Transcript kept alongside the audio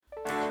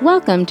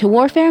Welcome to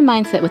Warfare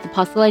Mindset with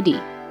Apostle ID.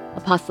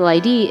 Apostle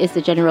ID is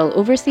the General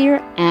Overseer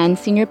and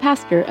Senior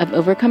Pastor of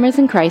Overcomers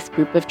in Christ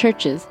group of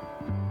churches.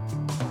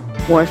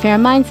 Warfare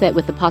Mindset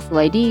with Apostle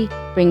ID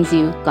brings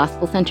you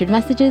gospel-centered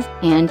messages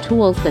and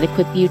tools that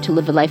equip you to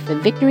live a life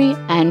of victory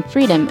and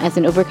freedom as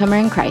an overcomer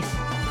in Christ.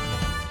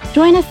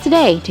 Join us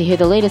today to hear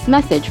the latest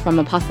message from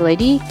Apostle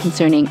ID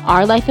concerning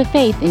our life of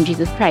faith in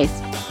Jesus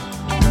Christ.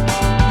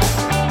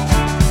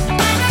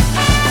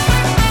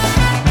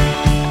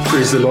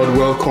 Praise the Lord.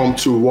 Welcome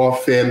to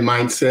Warfare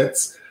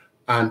Mindsets.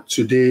 And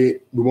today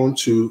we want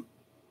to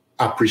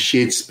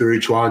appreciate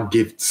spiritual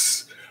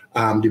gifts.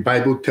 The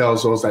Bible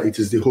tells us that it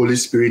is the Holy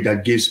Spirit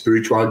that gives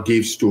spiritual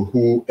gifts to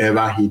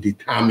whoever he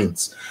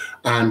determines.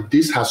 And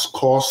this has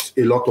caused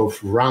a lot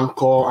of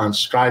rancor and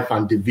strife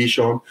and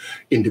division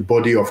in the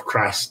body of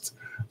Christ.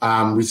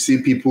 We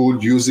see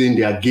people using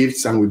their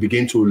gifts and we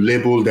begin to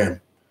label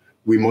them.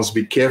 We must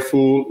be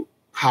careful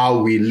how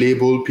we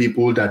label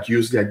people that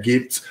use their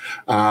gifts.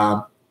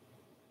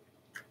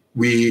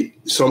 We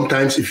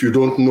sometimes, if you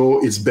don't know,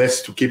 it's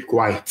best to keep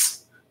quiet.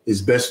 It's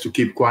best to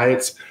keep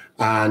quiet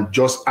and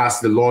just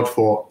ask the Lord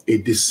for a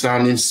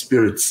discerning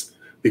spirit,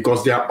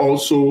 because there are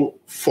also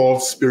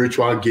false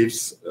spiritual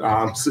gifts.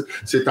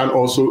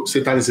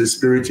 Satan is a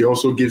spirit. He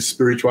also gives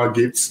spiritual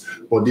gifts,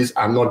 but these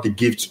are not the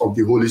gifts of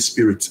the Holy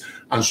Spirit.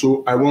 And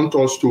so I want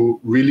us to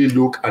really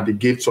look at the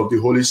gifts of the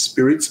Holy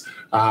Spirit.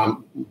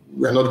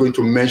 We're not going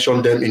to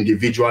mention them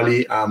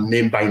individually,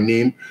 name by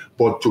name,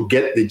 but to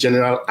get the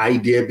general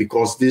idea,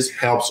 because this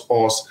helps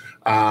us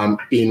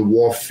in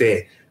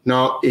warfare.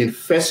 Now, in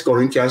 1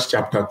 Corinthians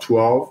chapter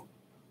 12,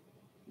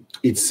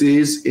 it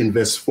says in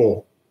verse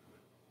 4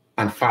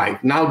 and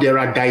 5, now there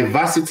are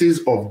diversities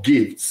of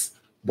gifts,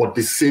 but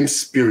the same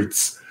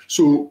spirits.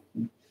 So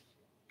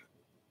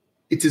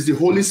it is the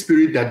Holy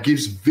Spirit that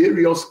gives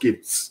various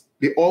gifts.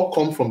 They all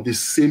come from the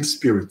same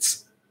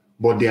spirits,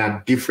 but they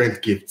are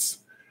different gifts.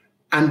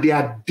 And there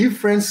are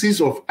differences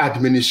of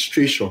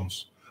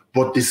administrations,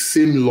 but the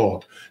same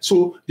Lord.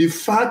 So the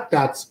fact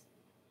that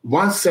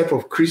one set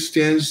of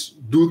Christians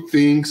do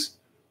things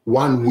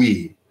one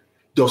way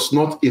does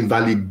not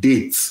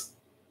invalidate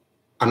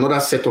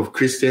another set of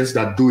Christians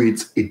that do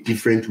it a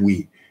different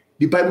way.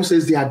 The Bible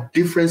says there are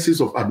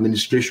differences of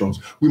administrations.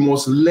 We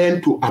must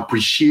learn to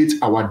appreciate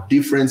our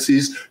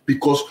differences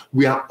because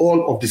we are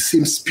all of the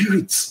same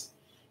spirits.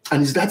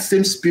 And it's that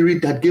same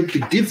spirit that gave the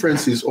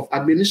differences of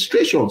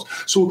administrations.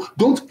 So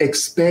don't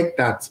expect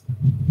that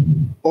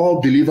all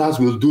believers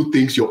will do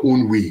things your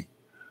own way.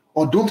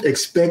 Or don't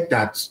expect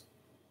that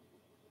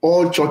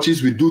all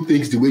churches will do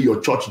things the way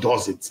your church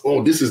does it.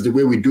 Oh, this is the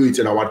way we do it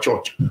in our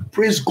church.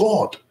 Praise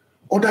God.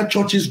 Other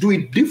churches do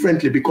it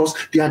differently because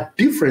there are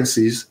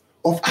differences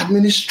of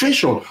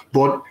administration,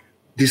 but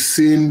the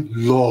same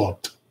Lord.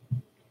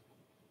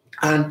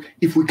 And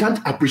if we can't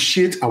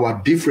appreciate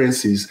our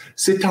differences,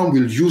 Satan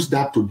will use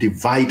that to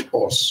divide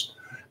us.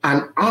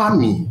 An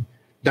army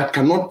that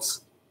cannot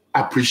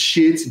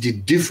appreciate the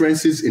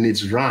differences in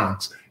its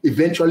ranks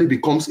eventually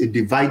becomes a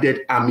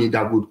divided army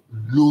that would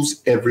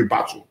lose every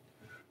battle.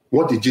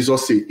 What did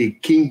Jesus say? A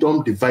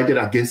kingdom divided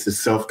against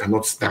itself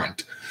cannot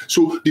stand.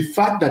 So the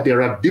fact that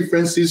there are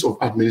differences of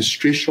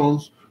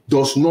administrations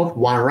does not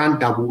warrant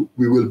that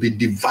we will be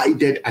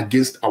divided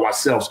against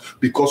ourselves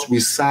because we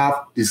serve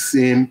the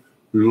same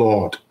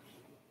Lord.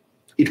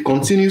 It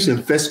continues in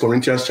 1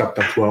 Corinthians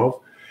chapter 12,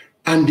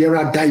 and there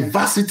are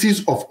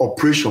diversities of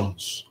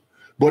operations,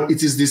 but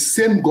it is the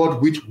same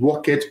God which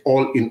worketh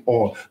all in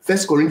all. 1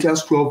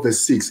 Corinthians 12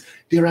 verse 6,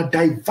 there are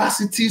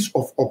diversities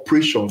of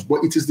operations,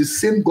 but it is the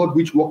same God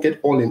which worketh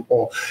all in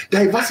all.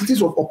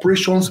 Diversities of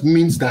operations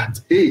means that,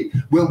 hey,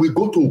 when we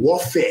go to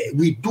warfare,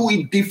 we do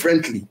it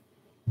differently.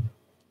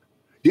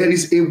 There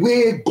is a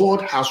way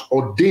God has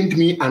ordained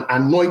me and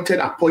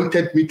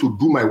appointed me to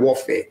do my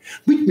warfare,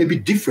 which may be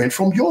different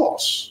from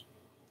yours.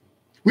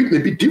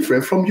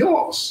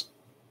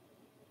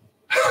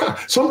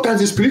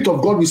 Sometimes the Spirit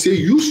of God will say,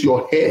 use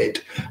your head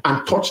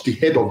and touch the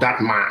head of that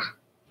man.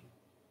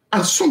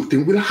 And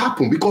something will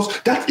happen because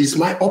that is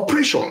my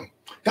operation.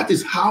 That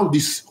is how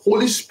this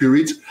Holy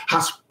Spirit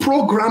has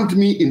programmed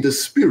me in the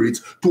Spirit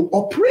to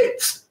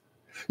operate.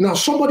 Now,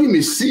 somebody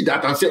may see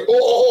that and say,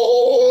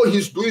 oh,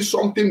 he's doing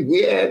something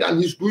weird and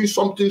he's doing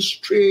something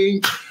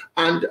strange.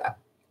 And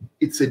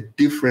it's a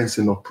difference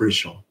in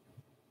operation.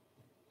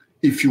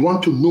 If you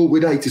want to know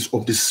whether it is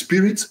of the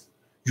Spirit,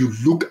 you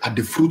look at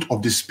the fruit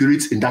of the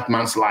Spirit in that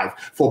man's life.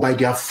 For by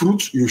their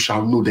fruits you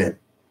shall know them.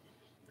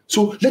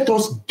 So let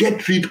us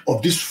get rid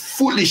of this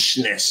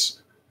foolishness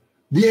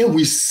where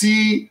we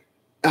see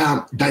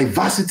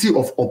diversity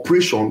of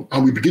operation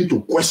and we begin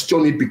to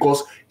question it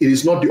because it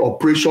is not the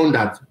operation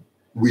that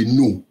we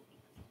know.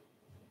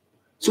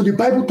 So the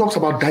Bible talks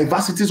about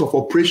diversities of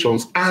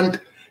operations and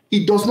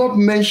it does not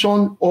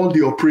mention all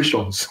the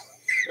operations.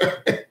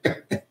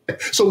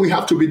 So we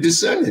have to be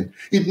discerning.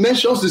 It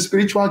mentions the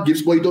spiritual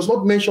gifts, but it does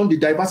not mention the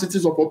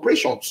diversities of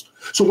operations.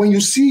 So when you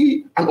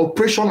see an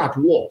operation at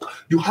work,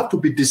 you have to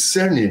be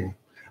discerning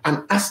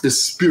and ask the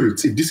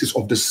Spirit if this is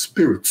of the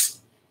Spirit,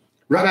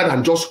 rather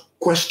than just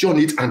question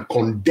it and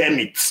condemn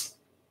it.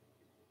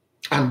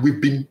 And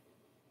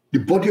the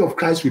body of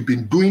Christ, we've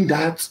been doing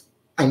that,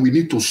 and we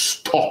need to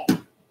stop.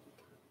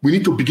 We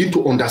need to begin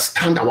to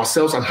understand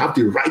ourselves and have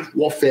the right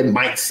warfare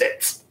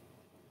mindset.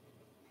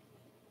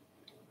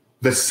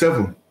 Verse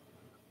 7,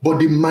 but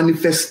the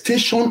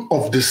manifestation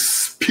of the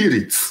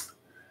Spirit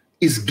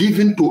is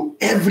given to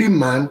every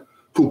man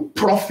to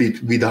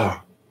profit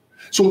withal.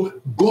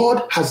 So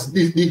God has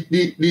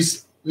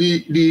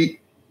the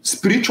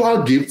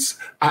spiritual gifts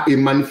are a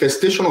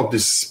manifestation of the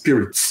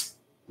Spirit.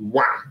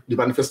 One, the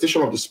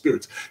manifestation of the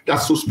Spirit.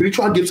 That's so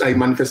spiritual gifts are a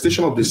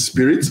manifestation of the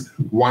Spirit.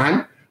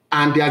 One,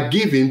 and they are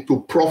given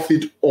to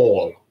profit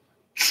all.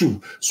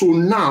 Two. So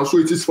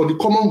it is for the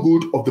common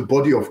good of the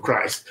body of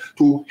Christ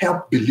to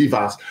help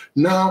believers.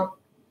 Now,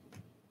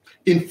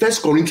 in 1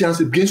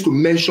 Corinthians, it begins to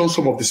mention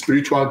some of the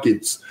spiritual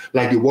gifts,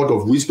 like the word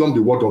of wisdom,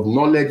 the word of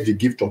knowledge, the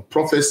gift of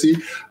prophecy,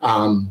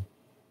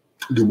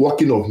 the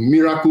working of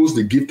miracles,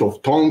 the gift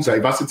of tongues,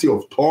 diversity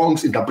of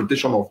tongues,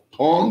 interpretation of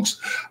tongues,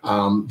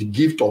 the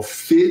gift of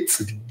faith,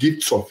 the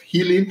gifts of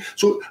healing,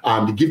 so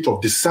the gift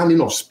of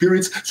discerning of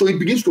spirits. So it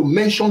begins to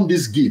mention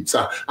these gifts.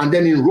 And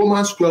then in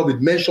Romans 12,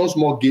 it mentions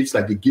more gifts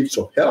like the gifts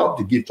of help,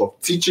 the gift of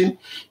teaching,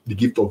 the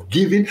gift of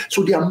giving.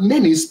 So there are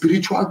many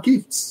spiritual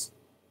gifts.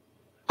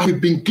 And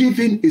we've been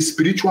given a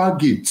spiritual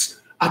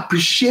gift.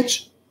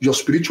 Appreciate your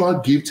spiritual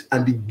gift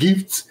and the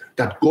gifts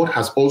that God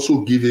has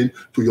also given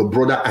to your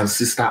brother and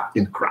sister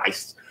in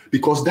Christ.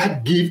 Because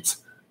that gift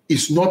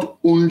is not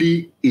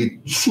only a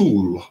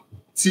tool,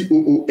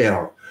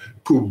 T-O-O-L,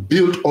 to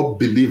build up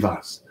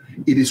believers.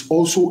 It is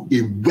also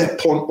a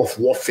weapon of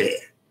warfare.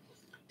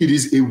 It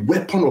is a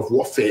weapon of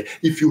warfare.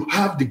 If you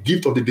have the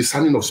gift of the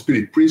discerning of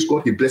spirit, praise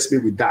God, He blessed me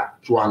with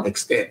that to an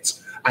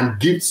extent. And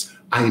gifts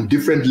are in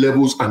different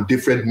levels and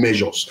different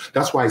measures.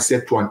 That's why I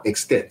said to an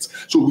extent.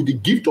 So with the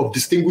gift of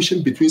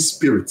distinguishing between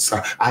spirits,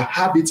 I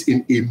have it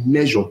in a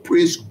measure,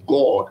 praise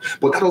God.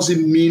 But that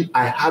doesn't mean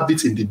I have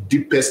it in the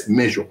deepest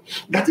measure.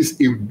 That is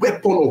a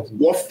weapon of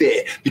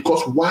warfare.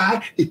 Because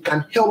why? It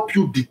can help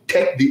you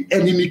detect the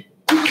enemy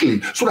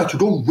quickly so that you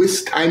don't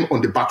waste time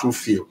on the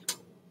battlefield.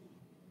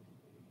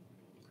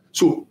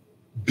 So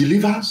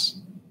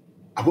believers,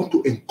 I want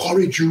to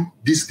encourage you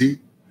this day,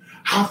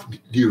 have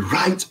the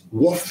right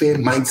warfare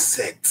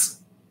mindset.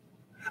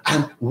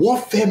 And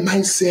warfare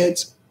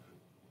mindset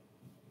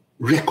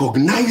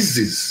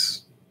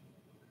recognizes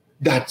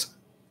that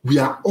we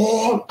are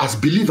all, as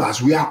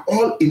believers, we are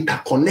all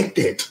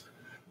interconnected,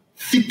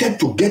 fitted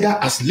together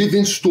as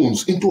living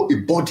stones into a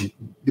body,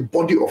 the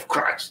body of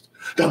Christ.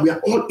 That we are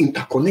all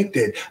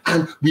interconnected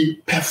and we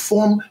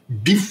perform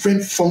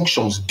different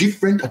functions,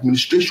 different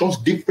administrations,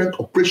 different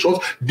operations,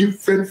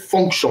 different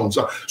functions.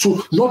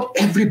 So not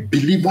every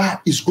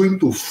believer is going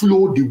to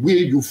flow the way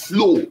you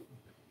flow.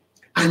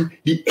 And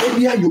the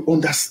earlier you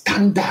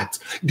understand that,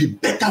 the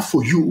better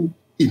for you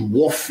in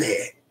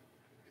warfare.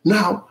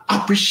 Now,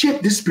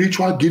 appreciate these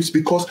spiritual gifts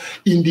because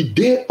in the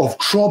day of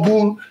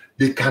trouble,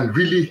 they can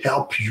really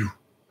help you.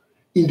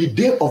 In the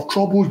day of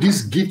trouble,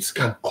 these gifts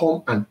can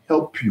come and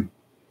help you.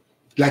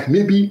 Like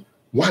maybe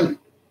one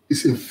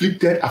is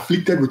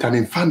afflicted with an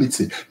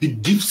infirmity. The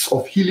gifts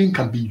of healing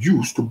can be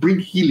used to bring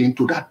healing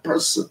to that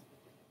person.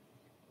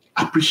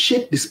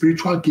 Appreciate the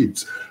spiritual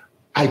gifts.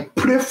 I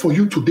pray for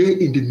you today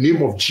in the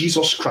name of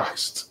Jesus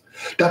Christ,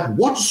 that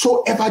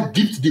whatsoever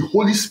gift the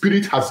Holy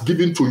Spirit has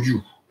given to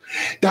you,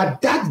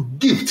 that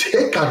gift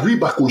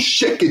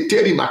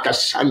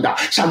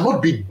shall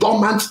not be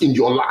dormant in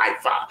your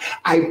life.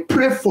 I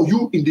pray for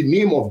you in the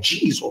name of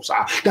Jesus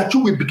that you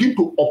will begin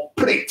to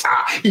operate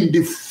in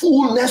the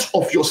fullness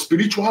of your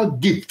spiritual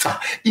gift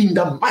in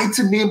the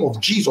mighty name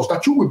of Jesus,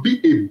 that you will be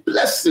a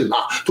blessing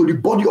to the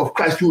body of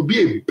Christ. You will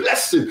be a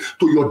blessing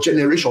to your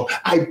generation.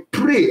 I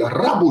pray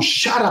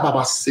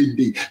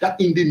that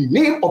in the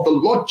name of the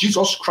Lord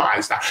Jesus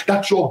Christ,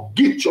 that your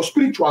gift, your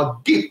spiritual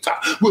gift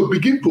will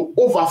begin to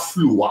overflow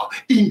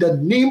in the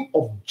name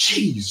of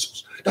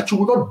Jesus, that you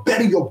will not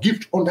bury your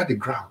gift under the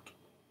ground.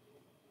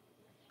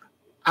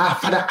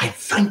 Father, I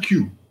thank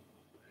you.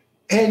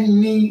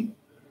 Any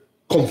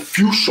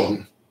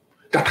confusion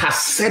that has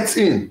set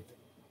in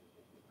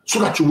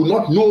so that you will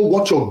not know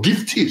what your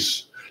gift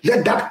is,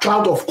 let that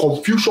cloud of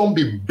confusion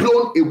be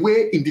blown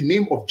away in the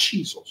name of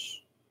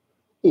Jesus.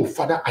 Oh,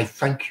 Father, I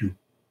thank you.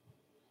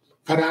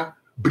 Father,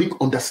 bring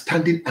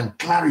understanding and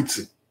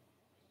clarity,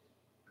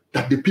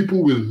 that the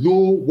people will know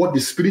what the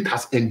Spirit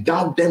has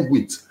endowed them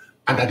with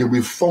and that they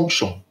will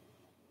function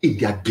in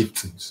their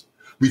giftings.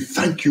 We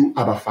thank you,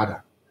 Abba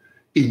Father.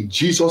 In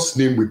Jesus'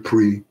 name we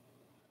pray.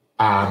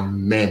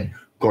 Amen.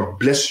 God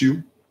bless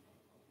you.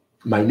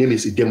 My name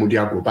is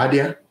Idemudia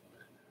Gobadia,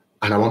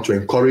 and I want to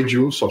encourage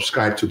you,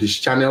 subscribe to this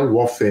channel,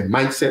 Warfare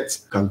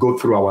Mindset. You can go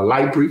through our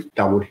library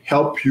that would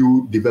help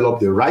you develop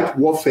the right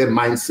warfare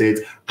mindset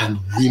and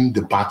win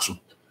the battle.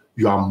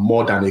 You are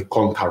more than a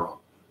conqueror.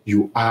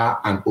 You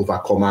are an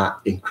overcomer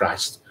in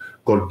Christ.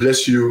 God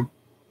bless you.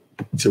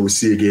 Till we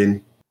see you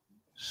again.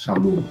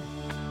 Shalom.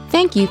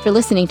 Thank you for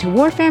listening to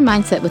Warfare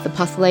Mindset with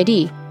Apostle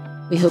ID.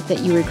 We hope that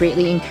you were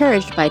greatly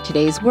encouraged by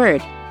today's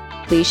word.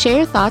 Please share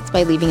your thoughts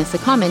by leaving us a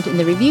comment in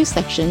the review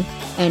section,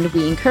 and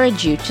we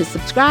encourage you to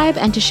subscribe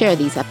and to share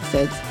these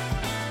episodes.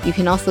 You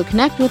can also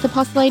connect with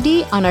Apostle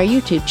ID on our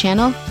YouTube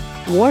channel,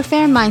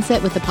 Warfare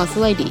Mindset with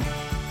Apostle ID.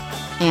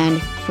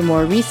 And for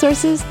more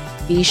resources,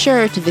 be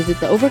sure to visit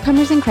the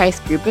Overcomers in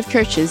Christ group of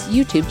churches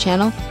YouTube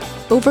channel,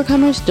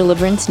 Overcomers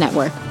Deliverance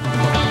Network.